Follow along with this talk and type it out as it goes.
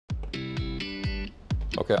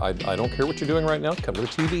Okay, I don't care what you're doing right now. Come to the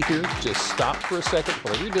TV here. Just stop for a second,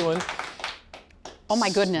 whatever you're doing. Oh my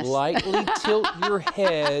goodness. Slightly tilt your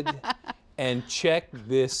head and check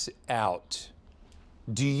this out.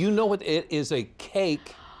 Do you know what it is? A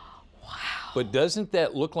cake. Wow. But doesn't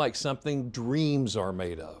that look like something dreams are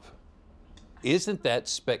made of? Isn't that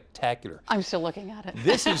spectacular? I'm still looking at it.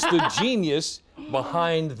 This is the genius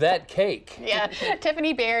behind that cake. Yeah,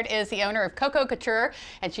 Tiffany Baird is the owner of CoCo Couture,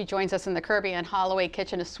 and she joins us in the Kirby and Holloway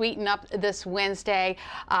kitchen to sweeten up this Wednesday.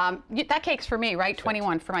 That cake's for me, right?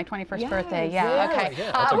 21 for my 21st birthday. Yeah, okay.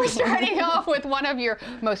 Yeah, we're starting off with one of your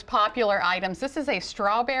most popular items. This is a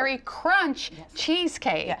strawberry crunch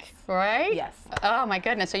cheesecake, right? Yes. Oh my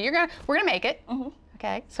goodness. So we're gonna make it.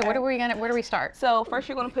 Okay, so where do we start? So first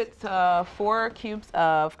you're going to put 4 cubes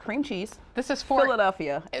of cream cheese. This is for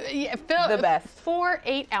Philadelphia. The best. 4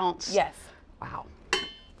 8-ounce. Yes. Wow.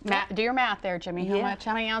 Do your math there, Jimmy. How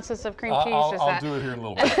many ounces of cream cheese is I'll that? do it here in a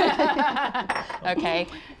little bit. Okay.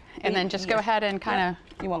 And then just go ahead and kind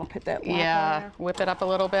of... You want to put that one whip it up a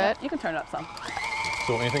little bit. You can turn it up some.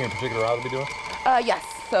 So anything in particular I would be doing? Yes.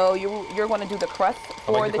 So you're going to do the crust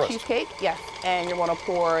for the cheesecake. Yes. And you're going to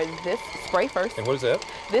pour this spray first. And what is that?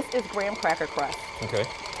 This is graham cracker crust. Okay.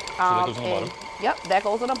 So that goes on the bottom. Yep, that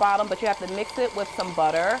goes on the bottom, but you have to mix it with some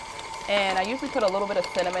butter. And I usually put a little bit of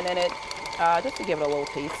cinnamon in it, just to give it a little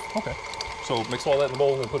taste. Okay. So mix all that in the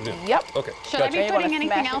bowl and then put it in? Yep. Okay. Should I be putting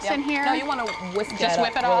anything else in here? No, you want to whisk Just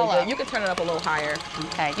whip it all up. You can turn it up a little higher.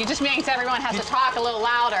 Okay. You just means everyone has to talk a little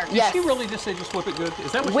louder. Did she really just say just whip it good?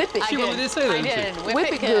 Is that what whip it? She really did say that, I did.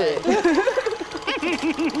 Whip it good.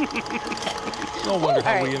 No wonder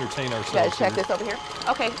how we entertain ourselves. Check this over here.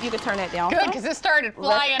 Okay, you can turn that down. Good, because it started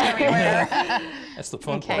flying everywhere. That's the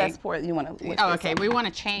fun Okay. part. Let's pour it. You want to? Oh, okay. We want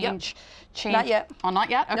to change. Not yet. Oh, not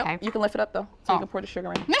yet. Okay. Nope. You can lift it up though, so you can pour the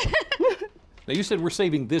sugar in. Now you said we're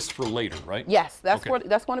saving this for later, right? Yes, that's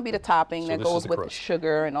that's going to be the topping that goes with the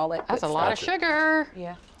sugar and all that. That's a lot of sugar.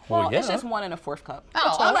 Yeah. Well, Well, it's just 1 1/4 cup.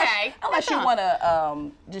 Oh, okay. Unless you want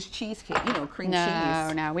to just cheesecake, cream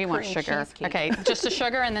cheese. No, we want sugar. Cheesecake. Okay, just the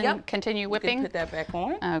sugar and then continue whipping. You can put that back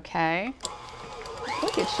on. Okay.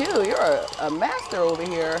 Look at you. You're a master over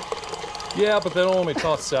here. Yeah, but they don't let me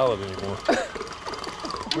toss salad anymore.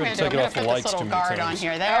 We're going to take it off the lights put this too little many guard times. on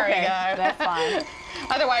here. There we go. That's fine.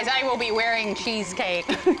 Otherwise, I will be wearing cheesecake.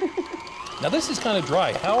 Now this is kind of dry.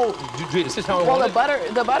 Is this how I Well, want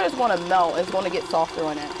it? the butter's going to melt. It's going to get softer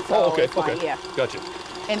on it. So Oh, okay, it's fine, okay. Yeah. Gotcha.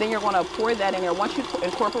 And then you're going to pour that in there. Once you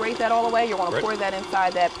incorporate that all the way, you're going to pour that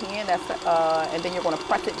inside that pan. And then you're going to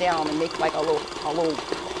press it down and make like a little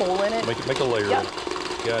hole in it. Make a layer. Yep.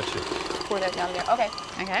 Gotcha. Pour that down there. Okay.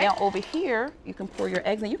 Okay. Now over here, you can pour your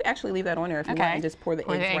eggs in. You can actually leave that on there if you want, and just pour the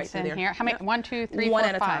eggs right through there. Here. How many? 1, 2, 3, 4, One 5.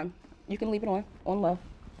 at a time. You can leave it on low.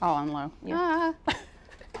 Oh, on low. Yeah.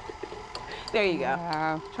 There you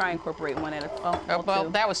go. Try and incorporate one at a time. Well,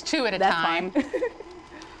 that was 2 at a time. Fine.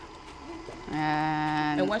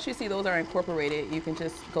 And once you see those are incorporated, you can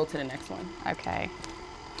just go to the next one. okay.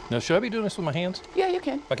 Now should I be doing this with my hands? Yeah, you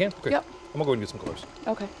can. I can? Okay. Yep. I'm going to go ahead and get some gloves.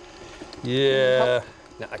 Okay. Yeah.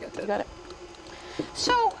 No, I got that. You got it.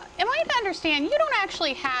 So, am I to understand you don't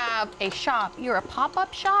actually have a shop? You're a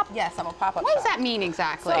pop-up shop? Yes, I'm a pop-up shop. What does that mean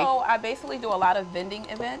exactly? So I basically do a lot of vending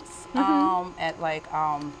events at like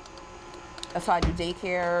so I do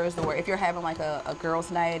daycares, or if you're having like a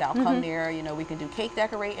girls' night, I'll come there. We can do cake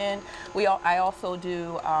decorating. I also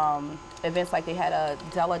do events like they had a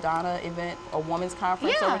Della Donna event, a women's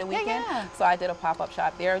conference over the weekend. So I did a pop-up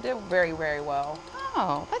shop there. Did very, very well.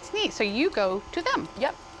 Oh, that's neat. So you go to them?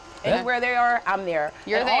 Yep. Anywhere they are, I'm there.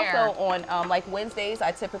 You're there. Also on like Wednesdays,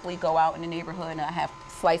 I typically go out in the neighborhood and I have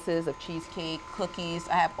slices of cheesecake, cookies.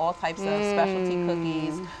 I have all types of specialty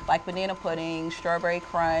cookies, like banana pudding, strawberry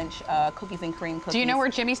crunch, cookies and cream cookies. Do you know where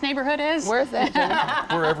Jimmy's neighborhood is? Where's that, Jimmy?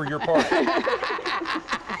 Wherever you're parked.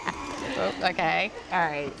 Okay. All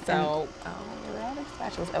right. So,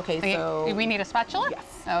 okay. So we need a spatula? Yes.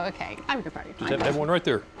 Oh, okay. I'm probably Just have one right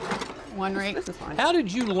there. one right. This is fine. How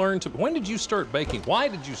did you learn to? When did you start baking? Why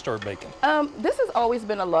did you start baking? This has always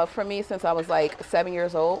been a love for me since I was like 7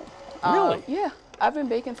 years old. Really? Yeah. I've been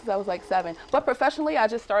baking since I was like 7. But professionally, I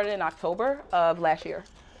just started in October of last year.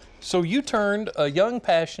 So you turned a young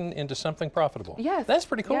passion into something profitable. Yes. That's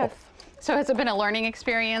pretty cool. Yes. So has it been a learning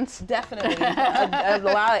experience? Definitely. a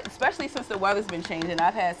lot, especially since the weather's been changing.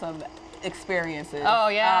 I've had some experiences. Oh,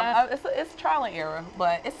 yeah? It's trial and error,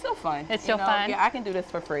 but it's still fun. It's still fun? Yeah, I can do this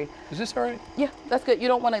for free. Is this all right? Yeah, that's good. You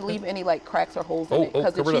don't want to leave any like cracks or holes in it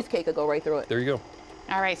because the cheesecake will go right through it. There you go.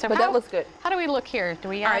 All right, so But that looks good. How do we look here? Do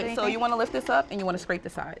we add All right, anything? so you want to lift this up and you want to scrape the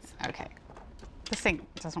sides. Okay. This thing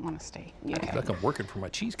doesn't want to stay. Yeah. I feel like I'm working for my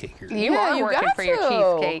cheesecake here. You Yeah, are you working got for your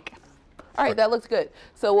to. cheesecake. All right, that looks good.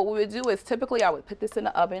 So what we would do is typically I would put this in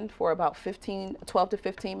the oven for about 12 to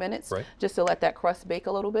 15 minutes, just to let that crust bake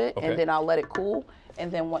a little bit, and then I'll let it cool. And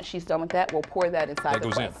then once she's done with that, we'll pour that inside the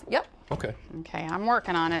crust. Yep. Okay. Okay, I'm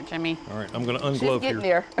working on it, Jimmy. All right, I'm going to unglove here. She's getting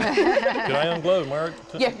here. there. Can I unglove? Am I right?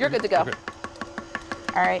 Yeah, you're good to go. Okay.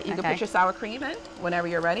 All right, you can put your sour cream in whenever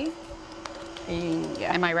you're ready.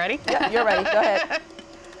 Yeah. Am I ready? Yeah, you're ready. Go ahead.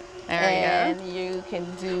 There we go. And you can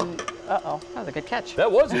do, uh-oh. That was a good catch.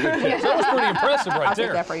 That was a good catch. That was pretty impressive right I'll there.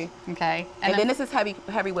 take that for you. Okay. And then this is heavy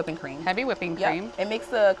whipping cream. Heavy whipping cream. Yep. It makes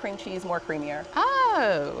the cream cheese more creamier.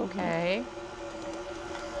 Oh, okay.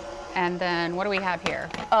 And then what do we have here?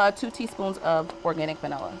 2 teaspoons of organic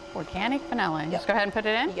vanilla. Organic vanilla. Just go ahead and put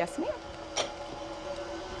it in? Yes, ma'am.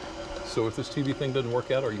 So if this TV thing doesn't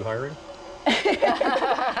work out, are you hiring?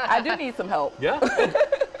 I do need some help. Yeah.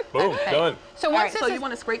 Boom, done. So once so you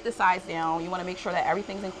want to scrape the sides down. You want to make sure that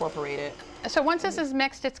everything's incorporated. So once this is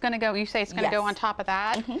mixed, it's going to go. You say it's going to go on top of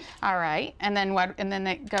that. All right. And then what? And then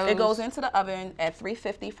it goes. It goes into the oven at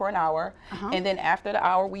 350 for an hour, and then after the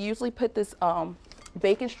hour, we usually put this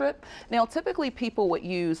bacon strip. Now, typically people would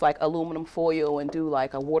use like aluminum foil and do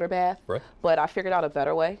like a water bath, but I figured out a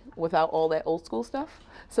better way without all that old school stuff.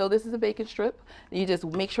 So this is a bacon strip. You just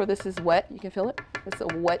make sure this is wet. You can feel it. It's a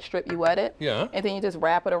wet strip. You wet it. Yeah. And then you just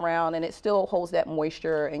wrap it around, and it still holds that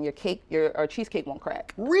moisture, and your cake, your cheesecake won't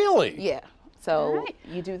crack. Really? Yeah. So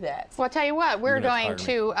you do that. Well, I'll tell you what, we're going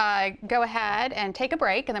to go ahead and take a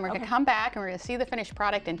break, and then we're going to come back and we're going to see the finished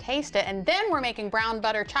product and taste it. And then we're making brown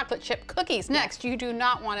butter chocolate chip cookies next. You do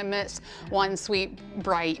not want to miss one sweet,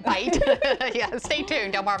 bright bite. Yeah, stay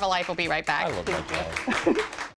tuned. Del Marva Life will be right back. I love that.